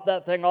to lop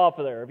that thing off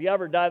of there. Have you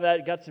ever done that?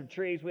 You got some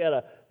trees. We had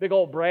a big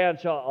old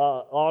branch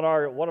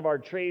on one of our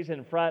trees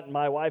in front, and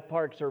my wife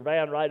parks her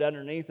van right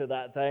underneath of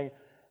that thing.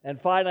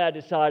 And finally I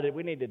decided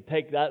we need to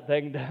take that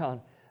thing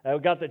down. I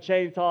got the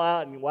chainsaw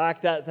out and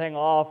whacked that thing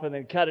off and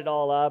then cut it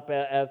all up,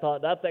 and I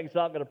thought that thing's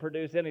not going to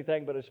produce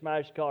anything but a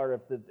smashed car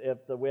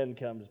if the wind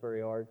comes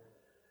very hard.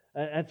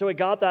 And so we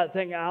got that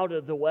thing out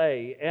of the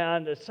way.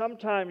 And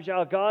sometimes,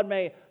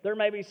 there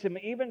may be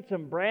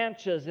some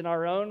branches in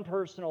our own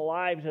personal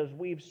lives as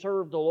we've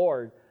served the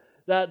Lord,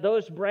 that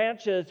those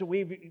branches,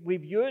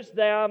 we've used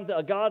them,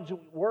 God's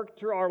worked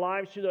through our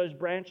lives through those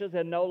branches,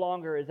 and no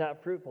longer is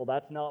that fruitful.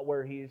 That's not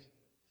where He's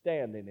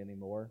standing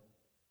anymore.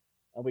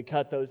 And we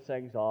cut those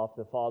things off.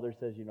 The Father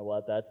says, you know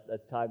what,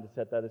 that's time to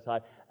set that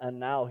aside. And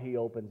now He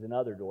opens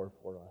another door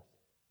for us.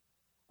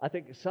 I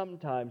think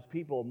sometimes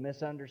people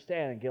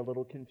misunderstand and get a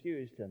little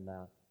confused in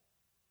that.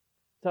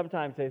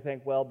 Sometimes they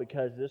think, well,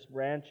 because this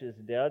branch is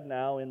dead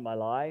now in my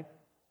life,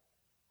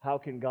 how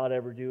can God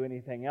ever do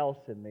anything else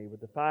in me?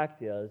 But the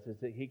fact is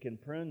that He can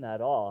prune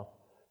that off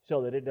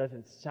so that it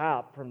doesn't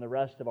sap from the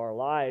rest of our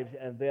lives,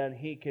 and then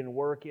He can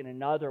work in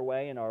another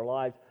way in our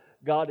lives.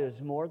 God is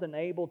more than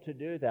able to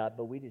do that,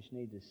 but we just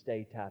need to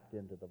stay tapped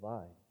into the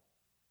vine.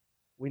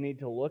 We need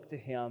to look to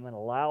Him and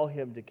allow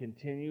Him to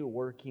continue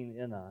working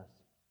in us.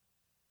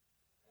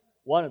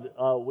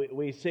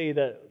 We see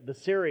that the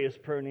serious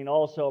pruning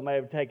also may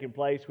have taken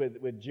place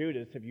with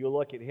Judas. If you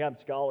look at him,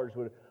 scholars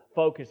would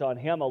focus on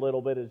him a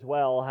little bit as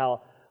well,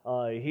 how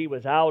he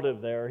was out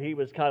of there. He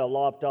was kind of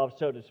lopped off,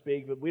 so to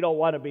speak, but we don't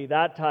want to be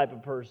that type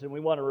of person. We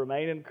want to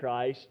remain in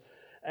Christ.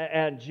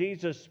 And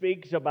Jesus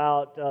speaks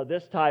about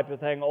this type of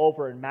thing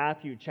over in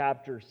Matthew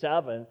chapter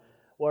 7,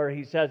 where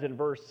He says in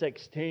verse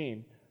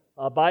 16,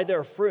 by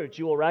their fruits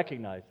you will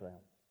recognize them.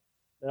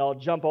 And I'll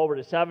jump over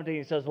to 17.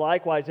 He says,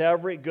 likewise,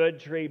 every good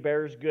tree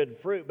bears good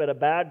fruit, but a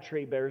bad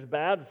tree bears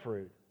bad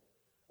fruit.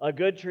 A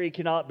good tree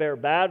cannot bear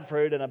bad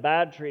fruit, and a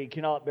bad tree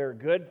cannot bear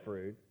good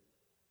fruit.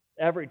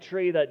 Every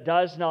tree that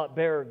does not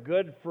bear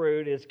good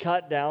fruit is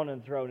cut down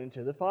and thrown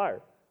into the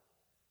fire.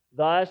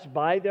 Thus,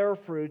 by their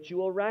fruits you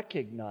will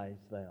recognize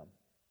them.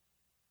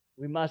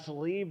 We must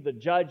leave the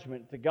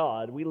judgment to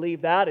God. We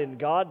leave that in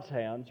God's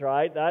hands,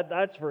 right?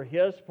 That's for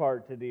His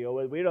part to deal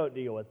with. We don't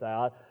deal with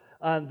that.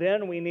 And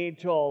then we need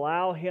to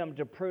allow Him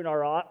to prune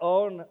our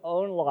own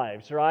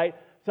lives, right?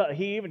 So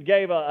He even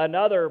gave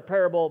another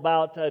parable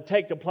about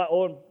take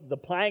the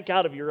plank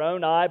out of your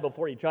own eye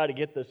before you try to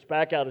get the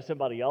speck out of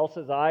somebody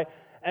else's eye.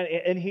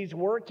 And He's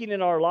working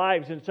in our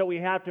lives, and so we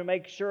have to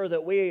make sure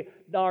that we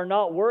are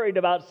not worried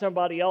about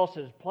somebody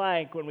else's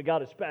plank when we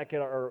got a speck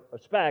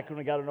when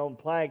we got an own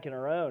plank in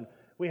our own.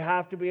 We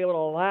have to be able to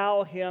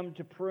allow Him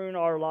to prune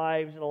our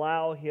lives and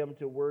allow Him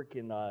to work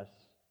in us,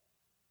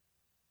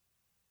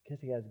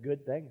 because He has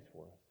good things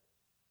for us.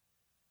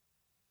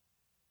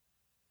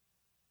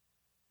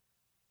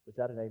 Was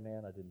that an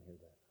amen? I didn't hear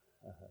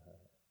that.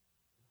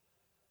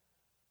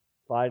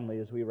 Finally,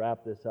 as we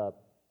wrap this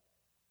up,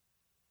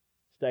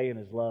 stay in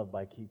His love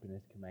by keeping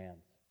His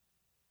commands.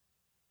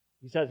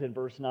 He says in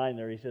verse 9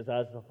 there, He says,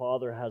 as the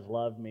Father has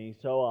loved me,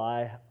 so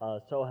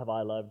have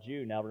I loved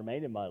you. Now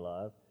remain in my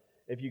love.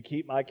 If you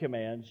keep my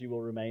commands, you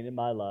will remain in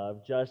my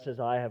love, just as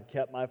I have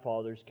kept my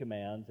Father's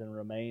commands and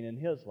remain in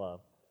His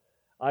love.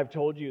 I've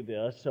told you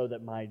this so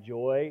that my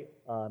joy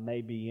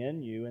may be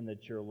in you and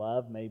that your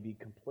love may be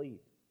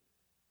complete.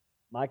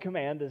 My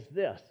command is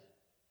this: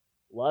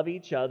 love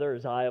each other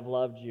as I have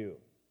loved you.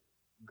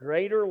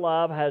 Greater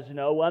love has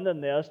no one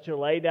than this, to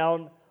lay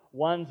down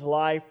one's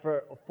life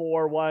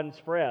for one's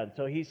friend.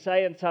 So He's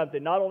saying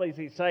something. Not only is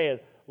He saying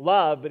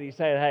love, but He's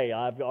saying, hey,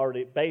 I'm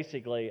going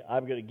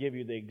to give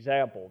you the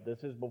example.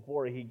 This is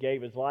before He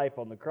gave His life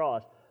on the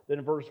cross. Then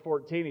in verse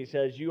 14 He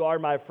says, you are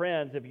my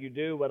friends if you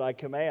do what I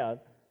command.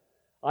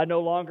 I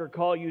no longer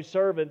call you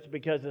servants,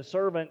 because a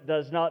servant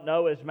does not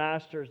know his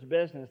master's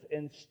business.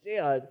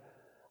 Instead,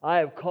 I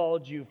have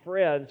called you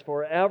friends,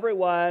 for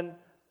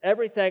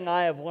everything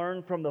I have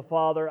learned from the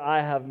Father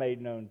I have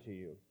made known to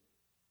you.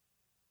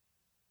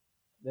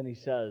 Then He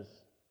says,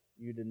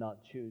 you did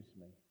not choose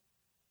me,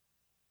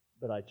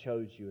 but I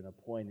chose you and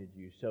appointed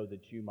you so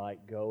that you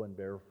might go and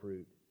bear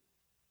fruit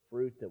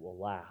that will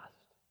last.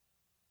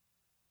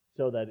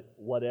 So that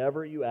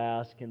whatever you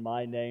ask in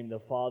my name, the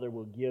Father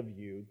will give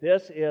you.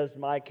 This is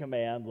my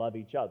command, love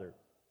each other.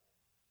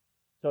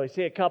 So I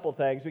see a couple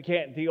things. We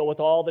can't deal with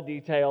all the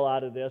detail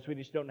out of this. We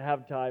just don't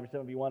have time.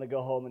 Some of you want to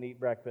go home and eat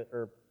breakfast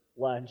or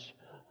lunch.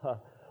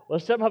 Well,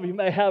 some of you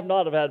may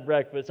not have had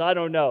breakfast. I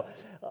don't know.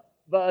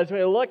 But as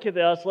we look at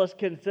this, let's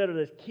consider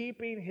this.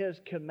 Keeping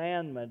His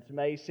commandments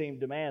may seem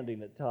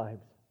demanding at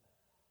times.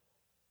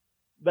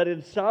 But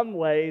in some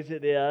ways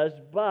it is.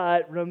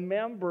 But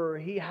remember,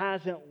 He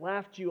hasn't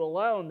left you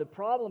alone. The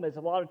problem is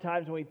a lot of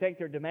times when we think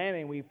they're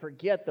demanding, we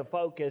forget the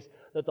focus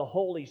that the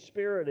Holy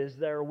Spirit is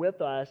there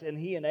with us, and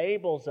He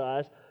enables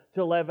us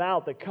to live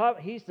out.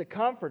 He's the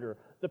comforter,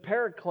 the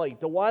paraclete,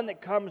 the one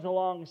that comes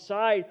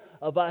alongside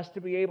of us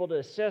to be able to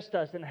assist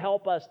us and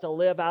help us to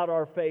live out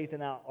our faith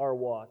and out our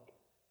walk.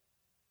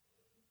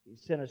 He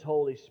sent His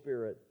Holy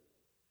Spirit.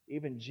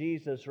 Even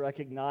Jesus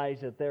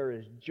recognized that there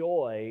is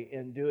joy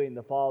in doing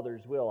the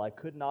Father's will. I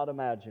could not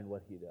imagine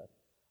what He did.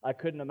 I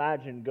couldn't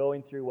imagine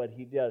going through what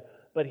He did.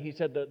 But He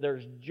said that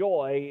there's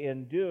joy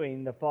in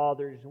doing the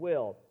Father's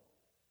will.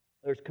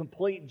 There's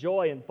complete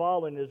joy in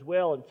following His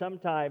will. And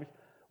sometimes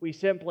we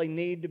simply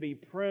need to be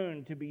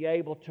pruned to be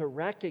able to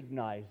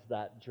recognize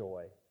that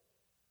joy.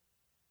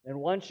 And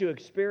once you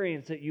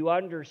experience it, you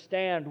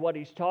understand what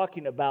He's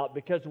talking about.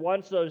 Because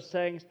once those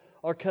things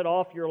are cut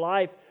off your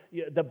life,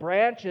 the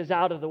branch is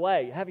out of the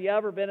way. Have you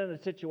ever been in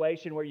a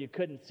situation where you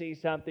couldn't see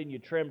something, you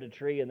trimmed a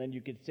tree, and then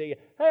you could see,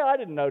 hey, I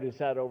didn't notice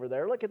that over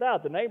there. Look at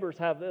that. The neighbors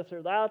have this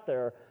or that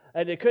there.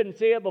 And you couldn't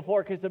see it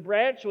before because the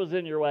branch was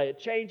in your way. It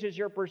changes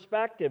your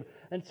perspective.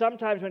 And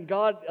sometimes when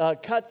God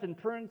cuts and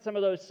prunes some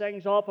of those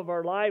things off of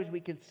our lives,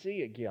 we can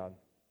see again.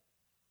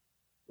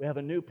 We have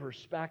a new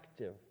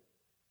perspective.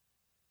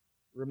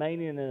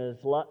 Remaining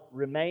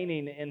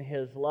in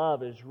His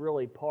love is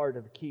really part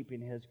of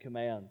keeping His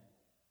commands.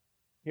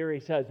 Here he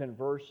says in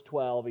verse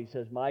 12, he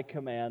says, "My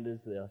command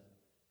is this,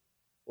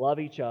 love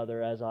each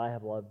other as I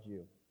have loved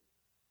you."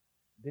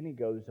 Then he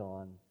goes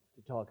on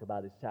to talk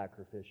about His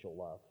sacrificial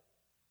love.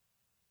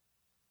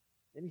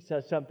 Then he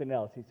says something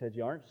else. He says,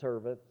 "You aren't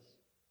servants,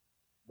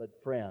 but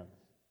friends."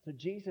 So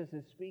Jesus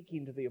is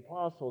speaking to the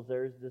apostles,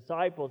 they're His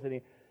disciples,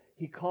 and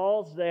He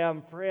calls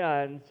them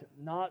friends,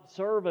 not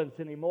servants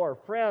anymore.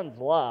 Friends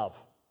love.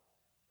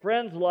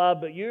 Friends love,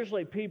 but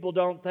usually people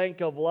don't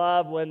think of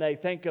love when they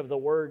think of the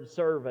word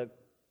servant.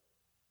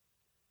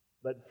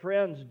 But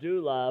friends do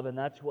love, and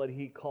that's what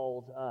He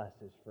calls us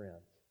as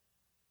friends.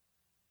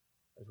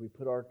 As we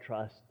put our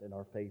trust and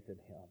our faith in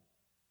Him,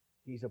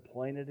 He's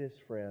appointed His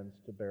friends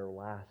to bear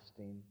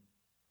lasting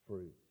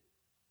fruit.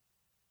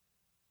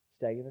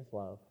 Stay in His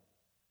love.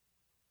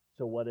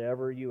 So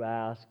whatever you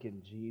ask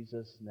in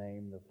Jesus'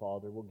 name, the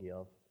Father will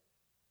give.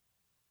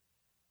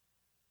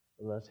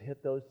 Let's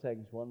hit those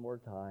things one more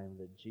time,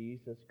 that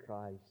Jesus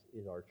Christ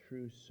is our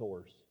true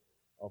source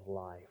of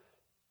life.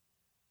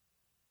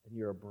 And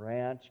you're a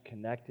branch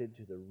connected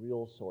to the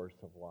real source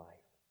of life.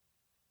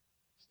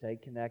 Stay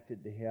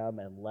connected to Him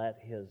and let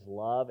His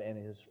love and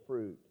His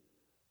fruit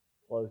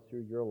flow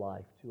through your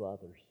life to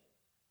others.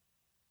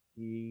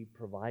 He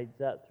provides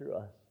that through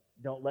us.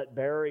 Don't let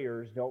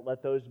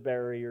those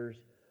barriers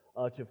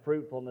to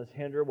fruitfulness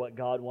hinder what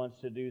God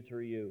wants to do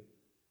through you.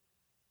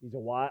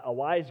 A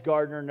wise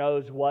gardener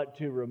knows what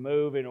to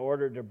remove in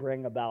order to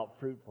bring about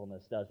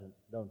fruitfulness,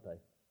 don't they?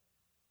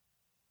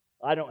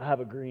 I don't have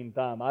a green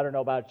thumb. I don't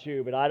know about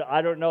you, but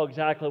I don't know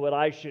exactly what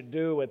I should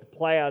do with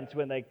plants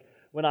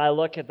when I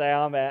look at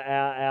them.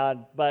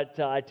 But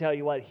I tell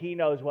you what, He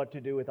knows what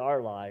to do with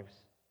our lives.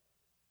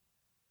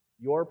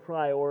 Your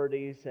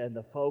priorities and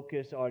the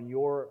focus on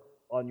your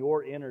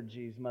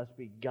energies must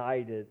be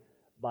guided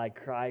by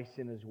Christ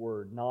and His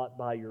Word, not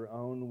by your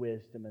own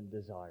wisdom and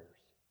desires.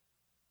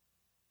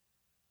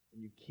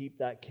 When you keep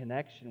that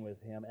connection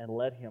with Him and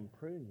let Him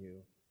prune you,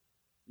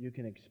 you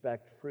can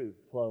expect fruit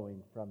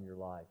flowing from your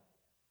life.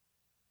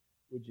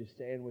 Would you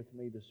stand with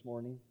me this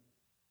morning?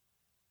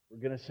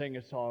 We're going to sing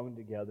a song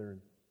together,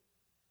 and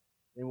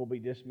then we'll be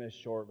dismissed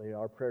shortly.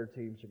 Our prayer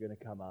teams are going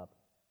to come up.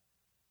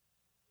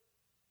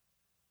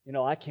 You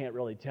know, I can't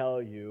really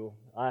tell you.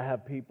 I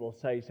have people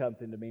say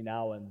something to me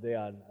now and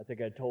then. I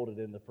think I told it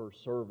in the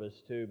first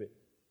service too,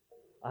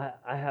 but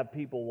I have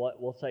people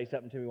will say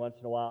something to me once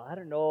in a while. I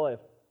don't know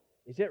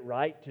is it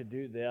right to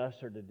do this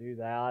or to do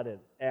that,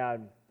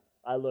 and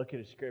I look at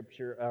a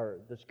scripture,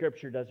 or the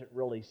scripture doesn't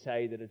really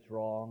say that it's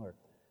wrong,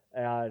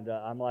 and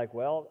I'm like,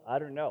 well, I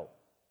don't know.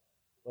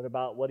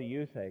 What do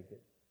you think?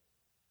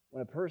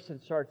 When a person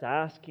starts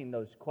asking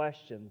those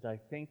questions, I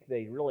think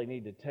they really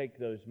need to take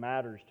those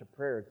matters to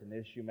prayer. It's an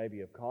issue maybe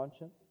of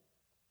conscience.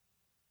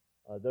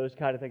 Those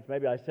kind of things.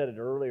 Maybe I said it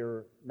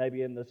earlier,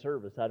 maybe in the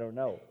service, I don't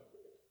know.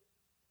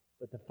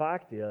 But the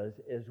fact is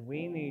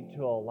we need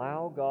to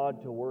allow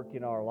God to work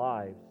in our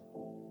lives.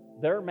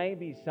 There may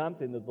be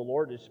something that the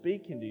Lord is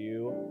speaking to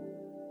you,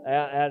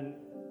 and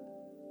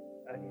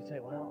you say,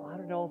 well, I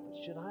don't know,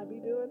 should I be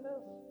doing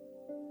this?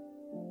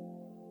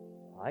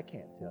 I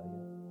can't tell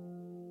you.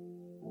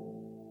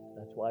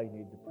 That's why you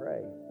need to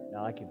pray.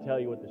 Now, I can tell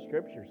you what the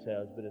Scripture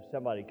says, but if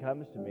somebody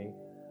comes to me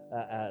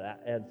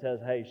and says,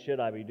 hey, should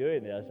I be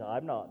doing this?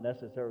 I'm not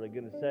necessarily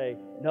going to say,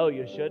 no,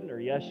 you shouldn't,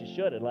 or yes, you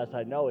should, unless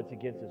I know it's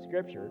against the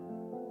Scripture.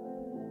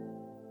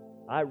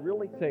 I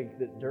really think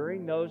that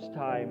during those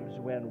times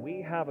when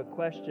we have a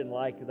question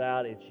like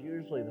that, it's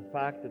usually the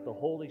fact that the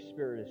Holy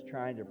Spirit is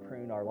trying to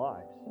prune our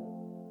lives.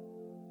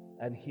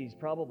 And He's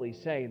probably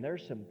saying,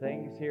 there's some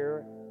things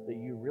here that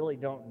you really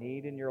don't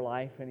need in your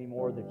life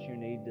anymore that you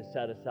need to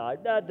set aside.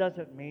 That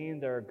doesn't mean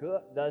they're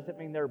good, doesn't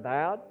mean they're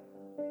bad.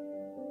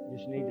 You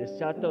just need to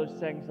set those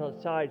things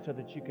aside so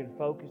that you can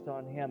focus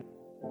on Him,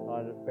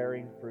 on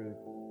bearing fruit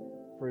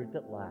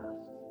that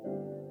lasts.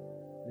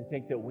 I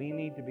think that we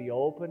need to be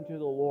open to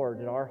the Lord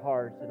in our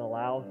hearts and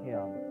allow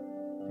Him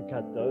to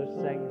cut those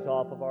things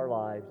off of our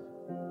lives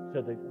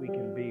so that we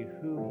can be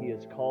who He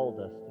has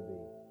called us to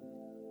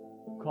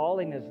be.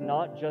 Calling is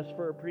not just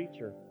for a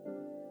preacher.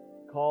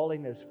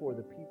 Calling is for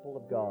the people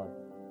of God.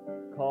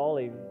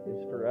 Calling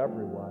is for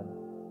everyone.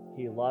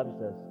 He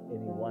loves us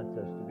and He wants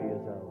us to be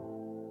His own.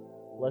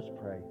 Let's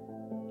pray.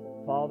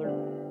 Father,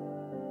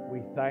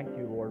 we thank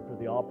You, Lord, for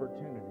the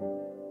opportunity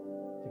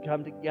to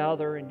come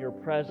together in Your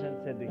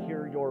presence and to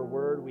hear Your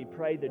word. We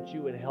pray that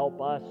You would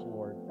help us,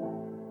 Lord,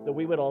 that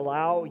we would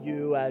allow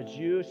You, as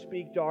You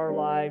speak to our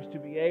lives, to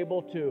be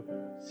able to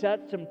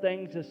set some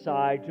things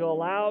aside, to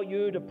allow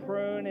You to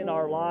prune in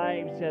our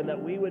lives, and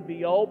that we would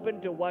be open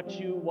to what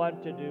You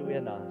want to do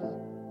in us.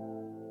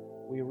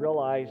 We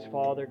realize,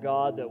 Father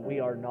God, that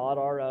we are not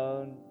our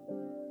own.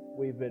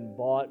 We've been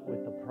bought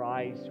with the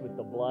price, with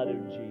the blood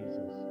of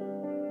Jesus.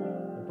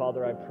 And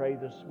Father, I pray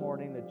this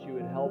morning that You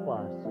would help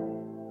us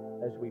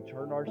as we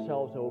turn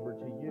ourselves over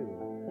to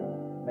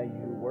You. May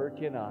You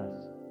work in us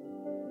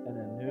in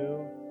a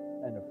new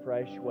and a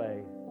fresh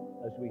way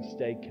as we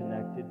stay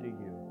connected to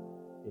You.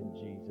 in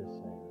Jesus'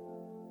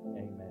 name.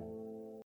 Amen.